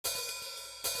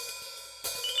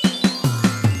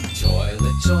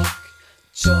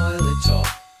toilet talk.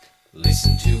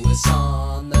 Listen to us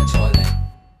on the toilet.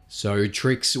 So,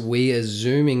 Trix, we are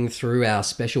zooming through our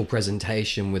special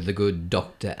presentation with the good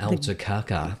Dr.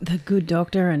 Altakaka. The good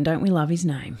doctor, and don't we love his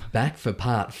name? Back for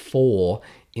part 4,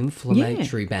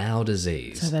 inflammatory bowel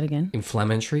disease. Say that again.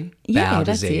 Inflammatory Yeah, bowel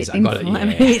that's disease. it. I got it.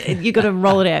 Yeah. You got to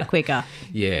roll it out quicker.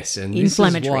 Yes, and this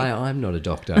is why I'm not a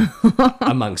doctor,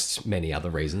 amongst many other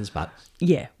reasons, but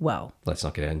Yeah, well, let's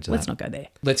not get into that. let's not go there.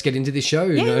 Let's get into this show.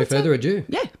 Yeah, No let's further ado.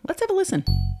 Yeah, let's have a listen.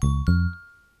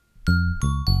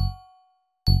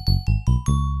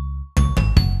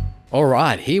 All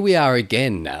right, here we are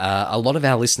again. A lot of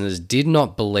our listeners did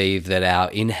not believe that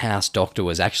our in-house doctor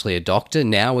was actually a doctor.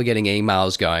 Now we're getting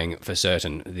emails going, for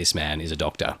certain, this man is a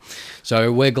doctor.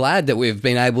 So we're glad that we've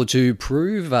been able to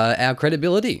prove our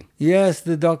credibility. Yes,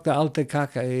 the Dr.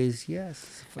 Altakaka is,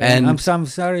 yes. And- I'm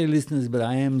sorry, listeners, but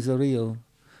I am the real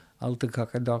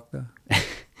Altakaka doctor.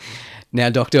 Now,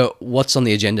 Doctor, what's on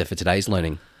the agenda for today's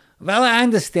learning? Well, I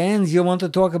understand you want to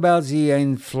talk about the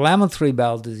inflammatory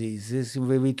bowel disease. This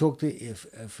we talked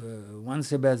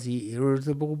once about the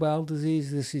irritable bowel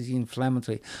disease. This is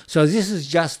inflammatory. So this is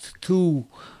just two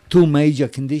major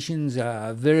conditions.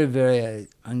 Very, very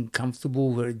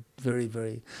uncomfortable. Very, very,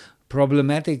 very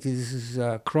problematic. This is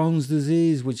Crohn's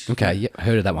disease, which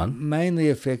Heard of that one. mainly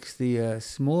affects the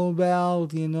small bowel.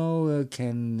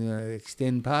 Can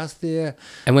extend past there.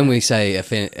 And when we say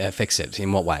affects it,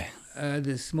 in what way?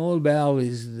 The small bowel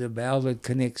is the bowel that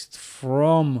connects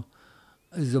from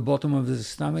the bottom of the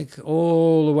stomach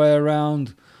all the way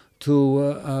around to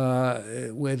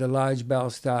where the large bowel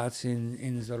starts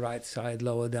in the right side,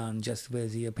 lower down, just where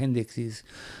the appendix is.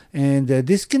 And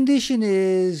this condition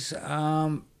is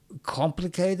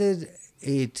complicated.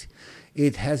 It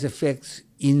has effects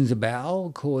in the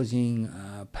bowel, causing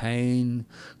pain,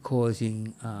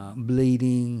 causing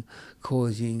bleeding,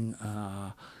 causing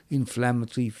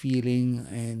inflammatory feeling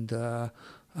and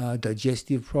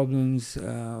digestive problems,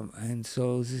 and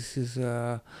so this is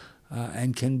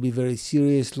and can be very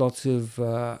serious. Lots of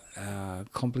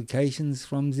complications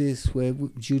from this, where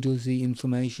due to the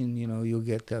inflammation, you'll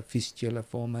get a fistula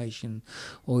formation,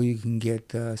 or you can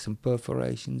get some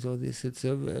perforations, or this. It's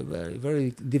a very,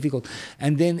 very difficult.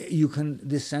 And then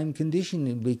the same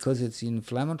condition, because it's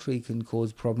inflammatory, can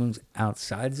cause problems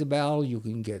outside the bowel. You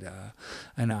can get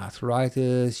an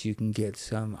arthritis, you can get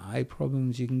some eye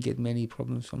problems, you can get many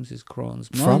problems from this Crohn's.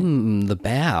 From the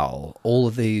bowel, all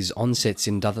of these onsets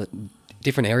in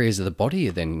different areas of the body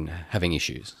are then having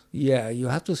issues. Yeah, you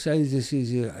have to say this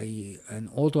is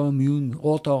an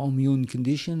autoimmune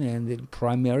condition, and it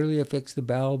primarily affects the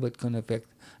bowel, but can affect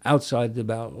outside the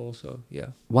bowel also. Yeah.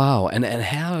 Wow, and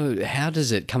how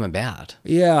does it come about?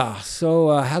 Yeah.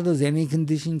 So how does any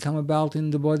condition come about in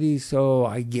the body? So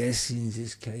I guess in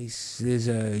this case there's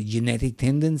a genetic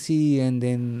tendency, and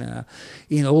then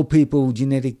in all people,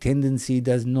 genetic tendency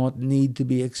does not need to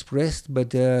be expressed,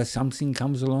 but something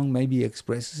comes along, maybe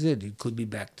expresses it. It could be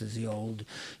back to the old,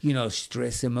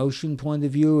 stress emotion point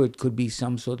of view. It could be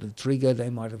some sort of trigger. They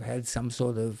might have had some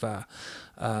sort of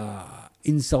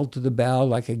insult to the bowel,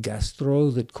 like a gastro,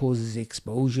 that causes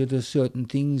exposure to certain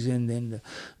things, and then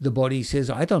the body says,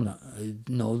 I don't know,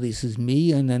 no, this is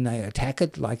me, and then they attack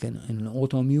it like in an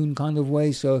autoimmune kind of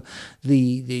way. So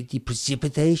the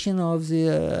precipitation of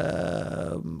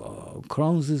the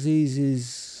Crohn's disease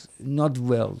is not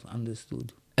well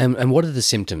understood. And what are the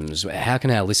symptoms? How can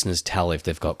our listeners tell if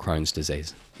they've got Crohn's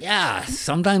disease? Yeah,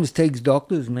 sometimes takes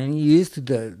doctors many years to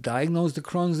diagnose the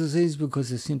Crohn's disease, because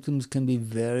the symptoms can be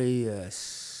very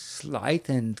slight,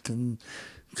 and can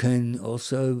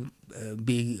also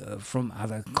be from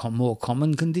other more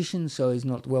common conditions, so it's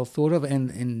not well thought of.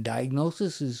 And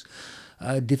diagnosis is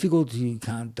difficult. You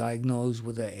can't diagnose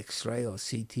with an X-ray or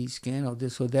CT scan or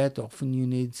this or that. Often you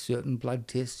need certain blood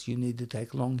tests. You need to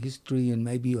take a long history, and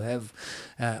maybe you have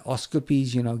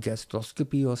oscopies,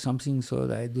 gastroscopy or something. So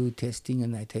they do testing,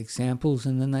 and they take samples,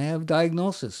 and then they have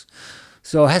diagnosis.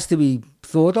 So it has to be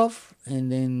thought of,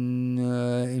 and then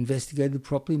investigated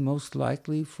properly, most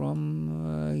likely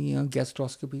from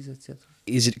gastroscopies, etc.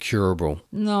 Is it curable?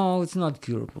 No, it's not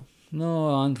curable.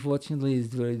 No, unfortunately, it's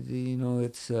very,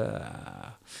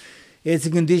 it's a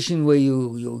condition where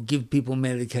you give people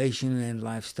medication and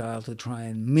lifestyle to try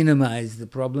and minimize the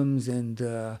problems, and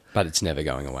But it's never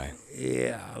going away.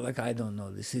 yeah, like I don't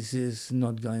know, this is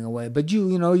not going away. But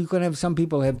you can have some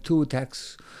people have 2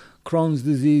 attacks, Crohn's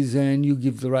disease, and you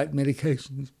give the right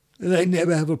medications, they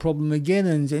never have a problem again.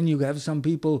 And then you have some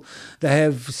people that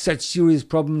have such serious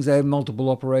problems, they have multiple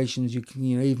operations. You can,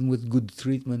 even with good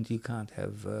treatment, you can't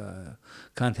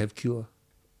have cure.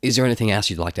 Is there anything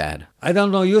else you'd like to add? I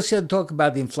don't know. You said talk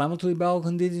about the inflammatory bowel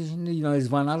condition. There's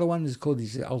one other one. It's called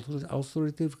this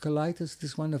ulcerative colitis.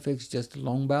 This one affects just the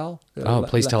long bowel. Oh,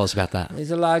 please tell us about that.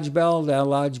 It's a large bowel. Our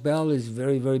large bowel is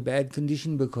very, very bad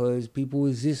condition because people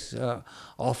with this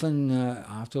often,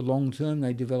 after long term,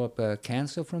 they develop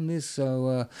cancer from this.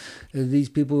 So these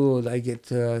people, they get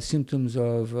symptoms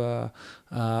of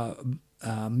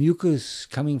mucus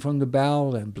coming from the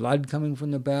bowel and blood coming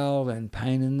from the bowel and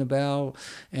pain in the bowel,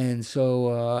 and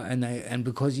so and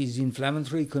because it's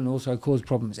inflammatory, can also cause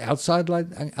problems outside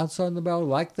the bowel,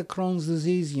 like the Crohn's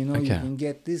disease. You can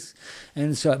get this,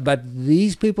 and so but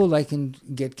these people, they can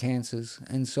get cancers,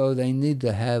 and so they need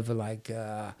to have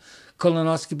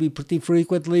colonoscopy pretty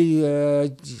frequently,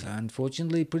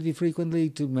 unfortunately pretty frequently,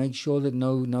 to make sure that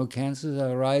no cancers are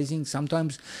arising.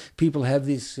 Sometimes people have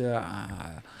this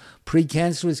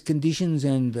precancerous conditions,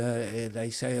 and they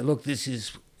say, look, this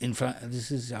is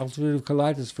ulcerative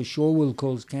colitis for sure will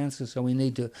cause cancer, so we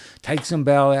need to take some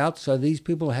bowel out. So these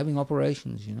people are having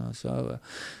operations, So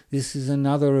this is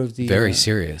another of the very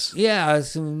serious. Yeah,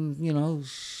 it's,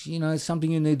 it's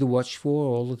something you need to watch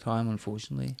for all the time,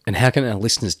 unfortunately. And how can our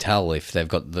listeners tell if they've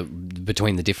got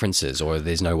between the differences, or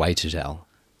there's no way to tell?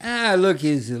 Look,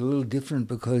 it's a little different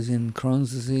because in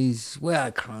Crohn's disease,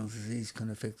 Crohn's disease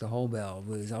can affect the whole bowel,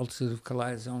 whereas ulcerative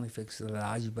colitis only affects the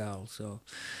large bowel. So,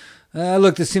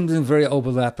 look, the symptoms are very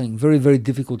overlapping, very, very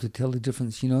difficult to tell the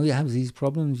difference. You have these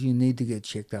problems, you need to get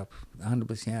checked up,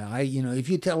 100%. If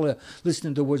you tell a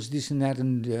listener to watch this and that,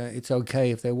 and it's okay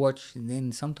if they watch, and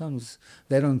then sometimes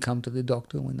they don't come to the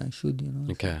doctor when they should.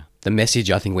 Okay. The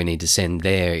message I think we need to send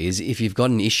there is, if you've got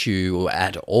an issue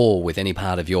at all with any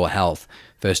part of your health,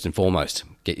 first and foremost,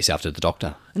 get yourself to the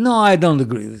doctor. No, I don't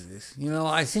agree with this.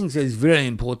 I think that it's very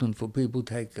important for people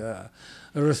to take a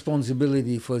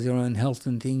responsibility for their own health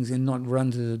and things and not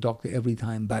run to the doctor every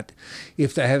time. But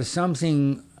if they have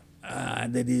something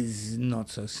that is not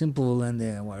so simple and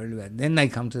they're worried about it, then they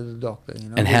come to the doctor.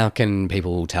 And how can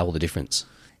people tell the difference?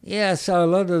 Yeah, so a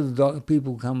lot of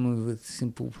people come with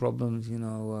simple problems,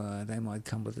 they might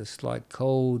come with a slight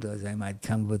cold, or they might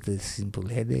come with a simple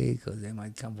headache, or they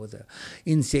might come with an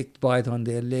insect bite on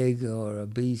their leg or a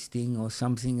bee sting or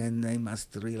something, and they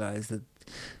must realize that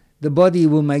the body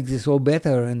will make this all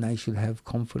better, and they should have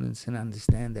confidence and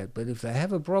understand that. But if they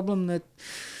have a problem that,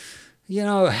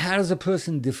 how does a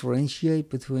person differentiate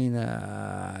between,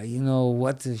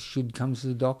 what should come to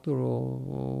the doctor or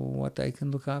what they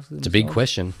can look after themselves? It's a big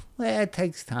question. Well, it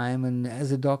takes time, and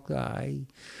as a doctor, I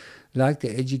like to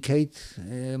educate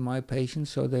my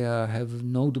patients so they have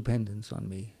no dependence on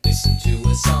me. Listen to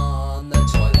us on the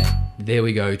toilet. There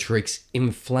we go, Trix.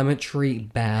 Inflammatory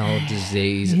bowel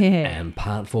disease, and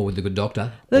part 4 with the good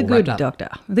doctor. The good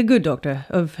doctor,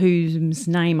 of whose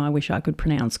name I wish I could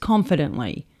pronounce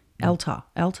confidently. Elta.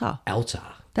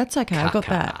 That's okay. I got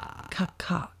that.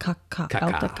 Elta.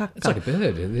 It's like a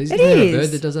bird. Is there is. a bird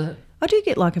that does that? I do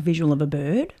get like a visual of a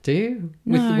bird. Do you?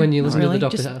 No, when you not listen really. to the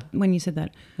doctor? Just when you said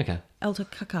that. Okay. Elta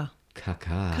kaka.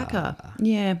 Kaka.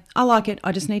 Yeah, I like it.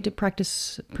 I just need to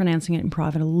practice pronouncing it in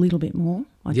private a little bit more.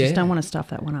 I just don't want to stuff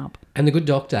that one up. And the good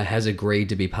doctor has agreed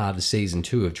to be part of season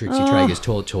 2 of Trixie Traeger's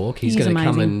Toilet Talk. He's going to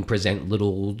come and present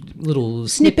little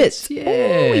snippets. Yeah.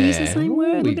 Oh, we use the same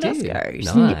word. Look at us go.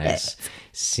 Nice.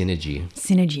 Snippets.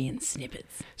 Synergy and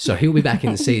snippets. So he'll be back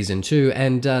in season 2,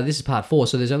 and this is part 4,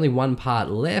 so there's only one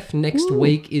part left. Next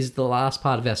week is the last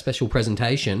part of our special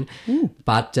presentation,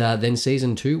 but then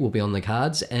season 2 will be on the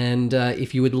cards, and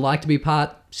if you would like to be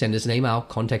part, send us an email,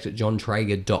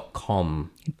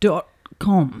 contact@johntraeger.com.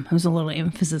 .com. There's a lot of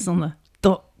emphasis on the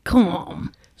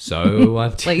 .com.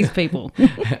 So please, people.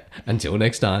 Until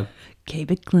next time.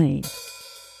 Keep it clean.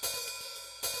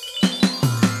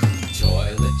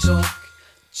 Toilet talk.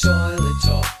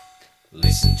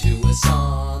 Listen to us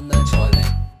on